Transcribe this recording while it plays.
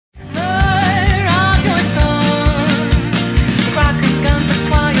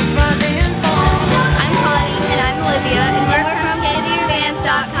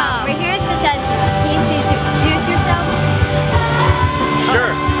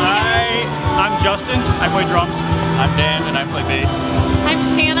I play drums. I'm Dan, and I play bass. I'm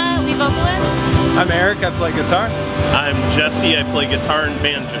Shanna, lead vocalist. I'm Eric, I play guitar. I'm Jesse, I play guitar and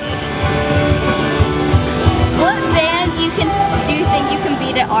banjo. What band do you think you can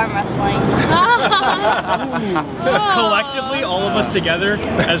beat at arm wrestling? Collectively, all of us together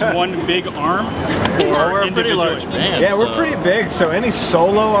as one big arm, or we're a pretty large band. Yeah, we're pretty big, so any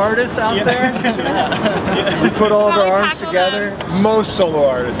solo artists out there, we put all of our arms together. Most solo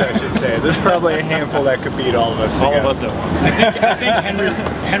artists, I should say. There's probably a handful that could beat all of us together. All of us at once. I think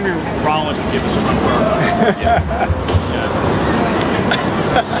Henry Rollins would give us a run for our money.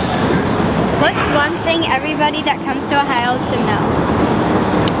 What's one thing everybody that comes to Ohio should know?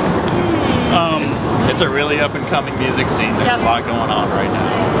 It's a really up and coming music scene. There's a lot going on right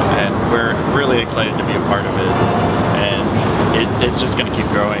now, and we're really excited to be a part of it. And it's just going to keep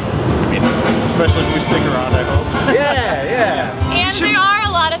growing. I mean, especially if we stick around, I hope. Yeah. And there are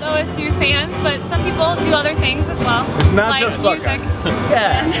a lot of OSU fans, but some people do other things as well. It's not like just music. Buckeyes.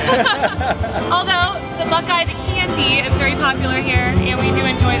 Yeah. Although the Buckeye, the candy, is very popular here, and we do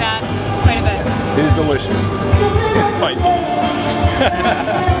enjoy that quite a bit. It is delicious. Quite delicious.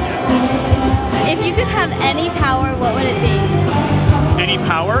 If you could have any power, what would it be? Any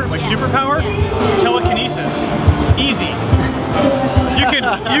power, like superpower? Yeah. Telekinesis. Easy. You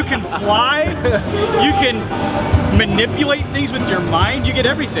can fly. You can manipulate things with your mind. You get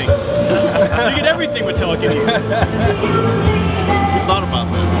everything. You get everything with telekinesis. He's thought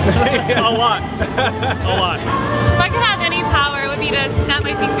about this. A lot. A lot. If I could have any power, it would be to snap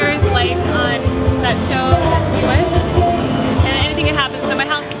my fingers like on that show, You Wish, and anything could happen. So my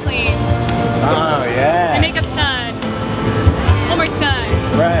house is clean. Oh, yeah. My makeup's done. Homework's done.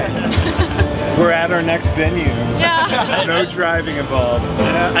 Right. We're at our next venue. Yeah. No driving involved.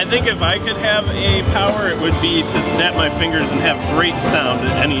 I think if I could have a power, it would be to snap my fingers and have great sound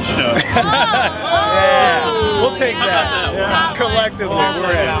at any show. Yeah. We'll take How that. about that? Yeah. Collectively,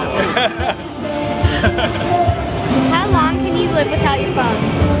 we're in. How long can you live without your phone?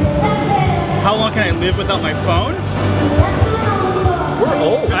 How long can I live without my phone? We're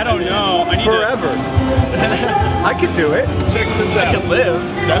old. I don't know. I need Forever. I could do it. Check this out. I can live.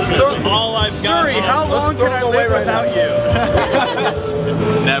 That's all I've got. Suri, how long can I live without you?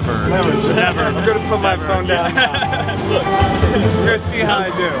 Never. Never. I'm going to put my phone down now. Look. We're going to see how I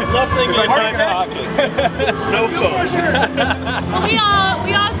do. Nothing in my pockets. No phone. We all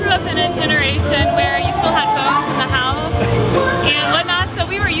grew up in a generation where you still had phones in the house and whatnot, so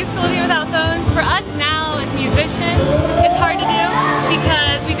we were used to living without phones. For us now as musicians, it's hard to do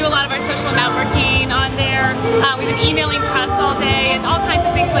because we do a lot of our social networking on there. We've been emailing press all day and all kinds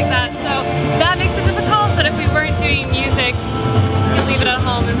of things like that, so that makes it difficult, but if we weren't doing music, we'd leave it at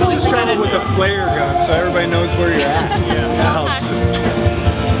home and really Just travel with a flare gun so everybody knows where you're at.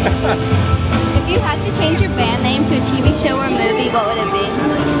 If you had to change your band name to a TV show or movie, what would it be?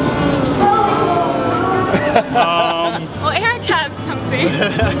 Well, Eric has something.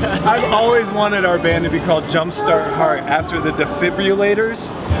 I've always wanted our band to be called Jumpstart Heart after the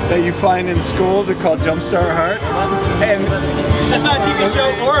defibrillators that you find in schools. They're called Jumpstart Heart. And That's not a TV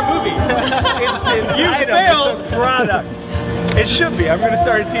show or a movie. it's an You item, failed. it's a product. It should be. I'm going to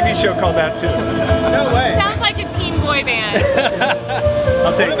start a TV show called that too. No way. Sounds like a teen boy band.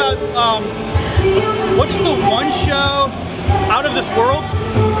 I'll take What about, what's the one show, Out of This World,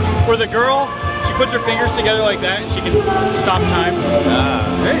 where the girl, she puts her fingers together like that and she can stop time?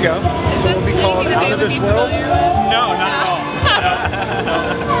 There you go. Is So this we'll be called anything that Out they of would This be World? familiar with? No, not at all.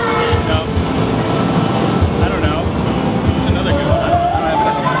 No. I don't know. It's another good one. I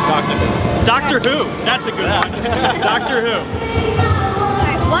don't have it. Doctor Who. That's a good one. Doctor Who.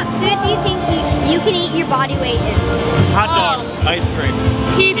 Alright, what food do you think you can eat your body weight in? Hot dogs. Ice cream.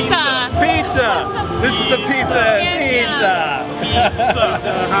 Pizza. Pizza! This is the pizza! Pizza!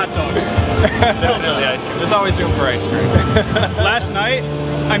 Pizza. Hot dogs. Definitely ice cream. There's always room for ice cream. Last night,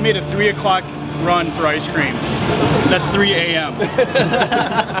 I made a 3 o'clock run for ice cream. That's 3 a.m.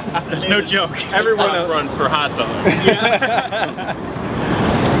 That's no joke. Everyone run for hot dogs.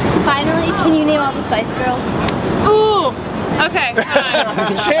 Finally, can you name all the Spice Girls? Ooh. Okay.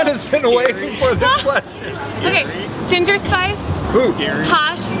 Shanna's been waiting for this question. Okay. Ginger spice. Ooh.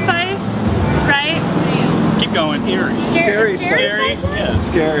 Posh spice. Right? Keep going. Scary. Scary. Yeah.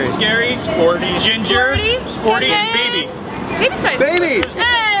 Scary. Scary. Sporty. Ginger. Sporty and baby. Baby spice. Baby!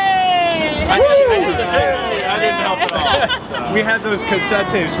 Hey! I did the same. I didn't help at all. So. We had those cassette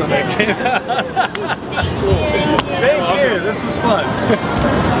tapes when they came out. Thank you. Thank you. This was fun.